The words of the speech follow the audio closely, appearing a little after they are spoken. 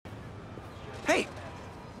Hey!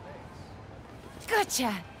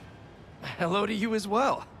 Gotcha! Hello to you as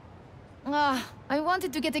well. I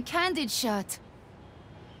wanted to get a candid shot.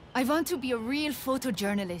 I want to be a real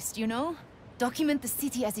photojournalist, you know? Document the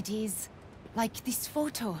city as it is. Like this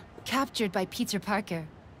photo, captured by Peter Parker.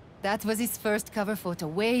 That was his first cover photo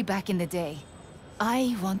way back in the day.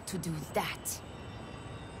 I want to do that.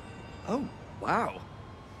 Oh, wow.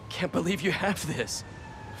 Can't believe you have this.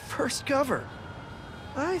 First cover.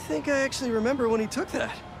 I think I actually remember when he took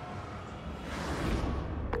that.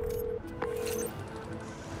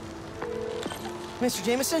 Mr.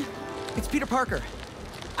 Jameson, it's Peter Parker.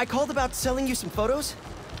 I called about selling you some photos.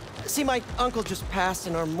 See, my uncle just passed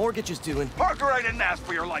and our mortgage is due and... Parker, I didn't ask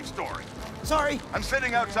for your life story. Sorry. I'm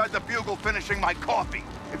sitting outside the Bugle finishing my coffee.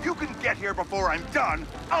 If you can get here before I'm done,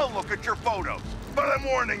 I'll look at your photos. But I'm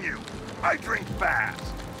warning you, I drink fast.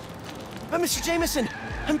 Mr. Jameson,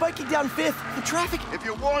 I'm biking down 5th. The traffic... If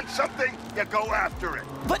you want something, you go after it.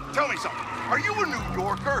 But... Tell me something. Are you a New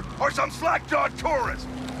Yorker or some slack-jawed tourist?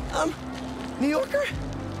 New Yorker?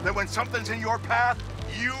 Then when something's in your path,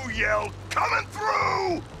 you yell, "Coming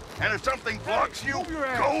through!" And if something blocks you,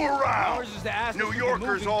 go around. New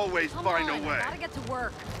Yorkers always find a way. Gotta get to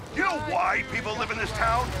work. You know why people live in this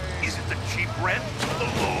town? Is it the cheap rent? The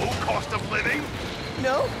low cost of living?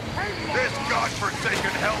 No? This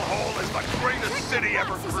godforsaken hellhole is the greatest city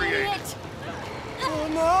ever created. Oh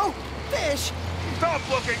no! Fish! Stop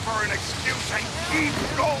looking for an excuse and keep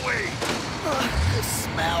going! The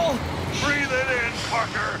smell! Breathe it in,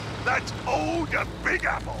 Parker! That's ode to Big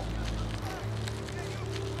Apple!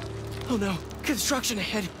 Oh no, construction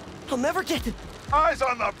ahead. I'll never get to... Eyes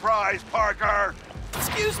on the prize, Parker!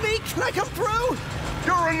 Excuse me, can I come through?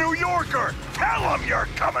 You're a New Yorker! Tell them you're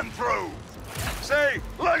coming through! Say,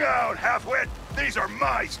 look out, halfwit! These are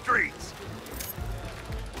my streets!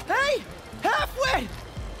 Hey! Halfwit!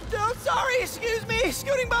 No, sorry, excuse me,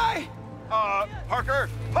 scooting by! Parker?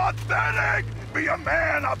 Pathetic! Be a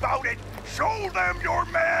man about it! Show them your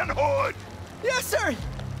manhood! Yes, sir!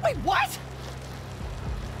 Wait, what?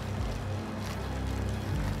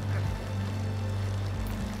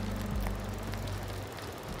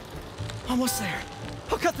 Almost there.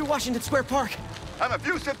 I'll cut through Washington Square Park. I'm a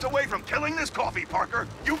few sips away from killing this coffee, Parker.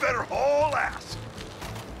 You better haul ass.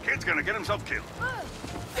 Kid's gonna get himself killed.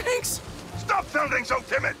 Thanks! Stop sounding so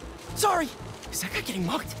timid! Sorry. Is that guy getting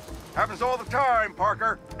mugged? Happens all the time,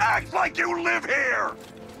 Parker. Act like you live here!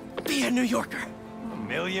 Be a New Yorker. 1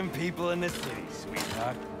 million people in the city,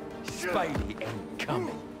 sweetheart. Spidey ain't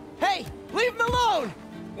coming. Hey! Leave him alone!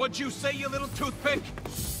 What'd you say, you little toothpick?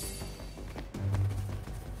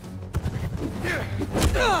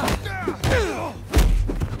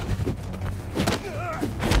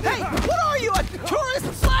 Hey! What are you, a tourist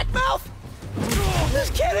slackmouth?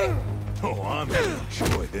 Just kidding! Oh, I'm gonna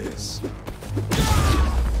enjoy this.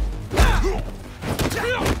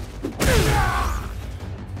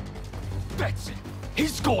 That's it.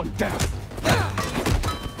 He's going down.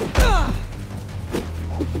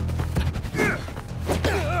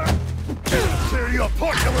 Here you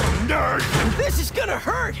punch, you little nerd! This is gonna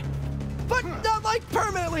hurt! But not like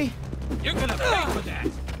permanently! You're gonna pay for that.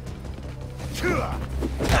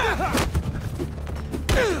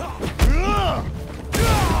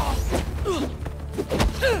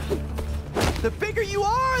 The bigger you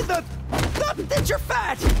are, the that you're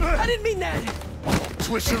fat! I didn't mean that!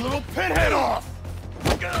 Twist your little pinhead off!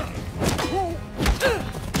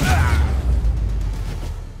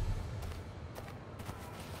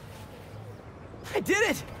 I did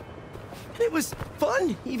it! And it was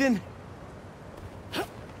fun, even.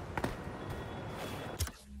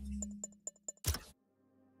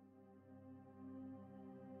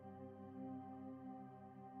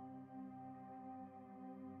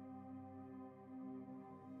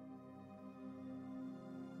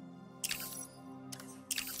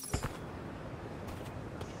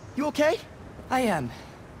 You okay? I am.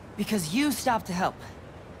 Because you stopped to help.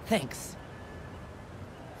 Thanks.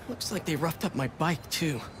 Looks like they roughed up my bike,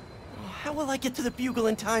 too. How will I get to the Bugle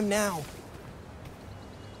in time now?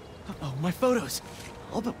 Uh-oh, my photos.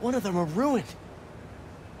 All but one of them are ruined.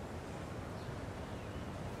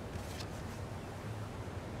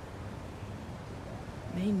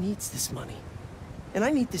 May needs this money. And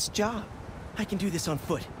I need this job. I can do this on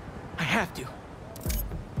foot. I have to.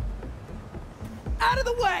 Out of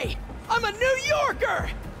the way! I'm a New Yorker!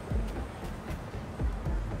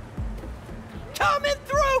 Coming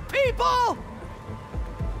through, people!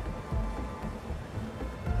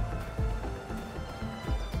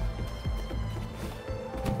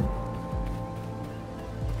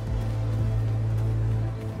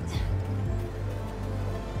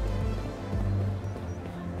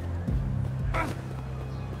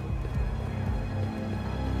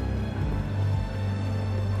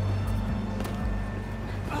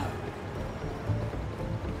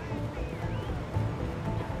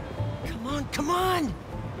 Come on!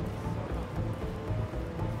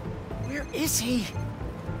 Where is he?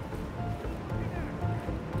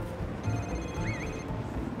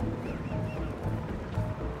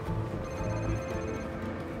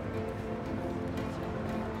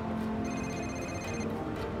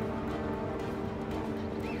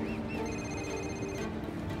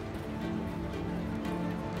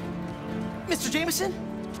 Mr. Jameson?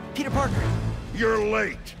 Peter Parker. You're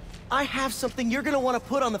late. I have something you're gonna want to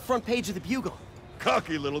put on the front page of the Bugle.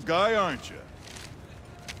 Cocky little guy, aren't you?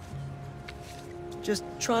 Just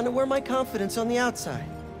trying to wear my confidence on the outside.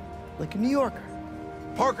 Like a New Yorker.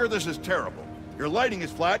 Parker, this is terrible. Your lighting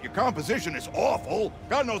is flat, your composition is awful.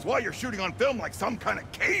 God knows why you're shooting on film like some kind of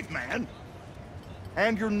caveman.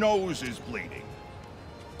 And your nose is bleeding.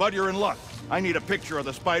 But you're in luck. I need a picture of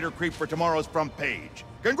the spider creep for tomorrow's front page.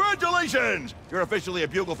 Congratulations! You're officially a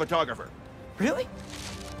Bugle photographer. Really?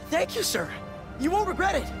 Thank you, sir. You won't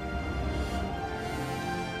regret it.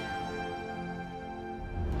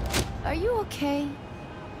 Are you okay?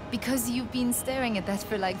 Because you've been staring at that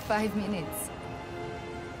for like 5 minutes.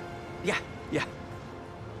 Yeah.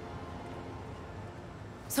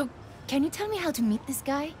 So, can you tell me how to meet this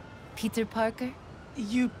guy? Peter Parker?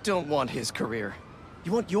 You don't want his career.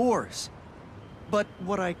 You want yours. But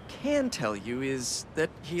what I can tell you is that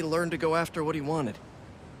he learned to go after what he wanted.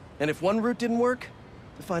 And if one route didn't work,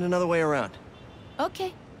 to find another way around.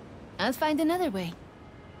 Okay. I'll find another way.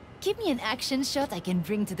 Give me an action shot I can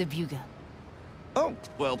bring to the Bugle. Oh,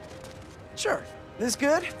 well, sure. This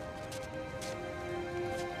good?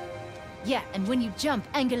 Yeah, and when you jump,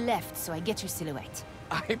 angle left so I get your silhouette.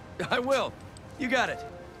 I will. You got it.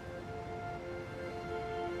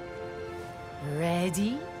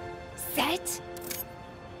 Ready, set,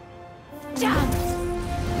 jump!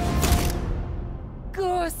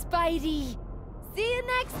 Go, Spidey! See you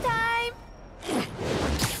next time!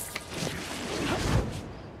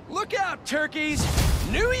 Look out, turkeys!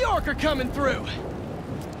 New Yorker coming through!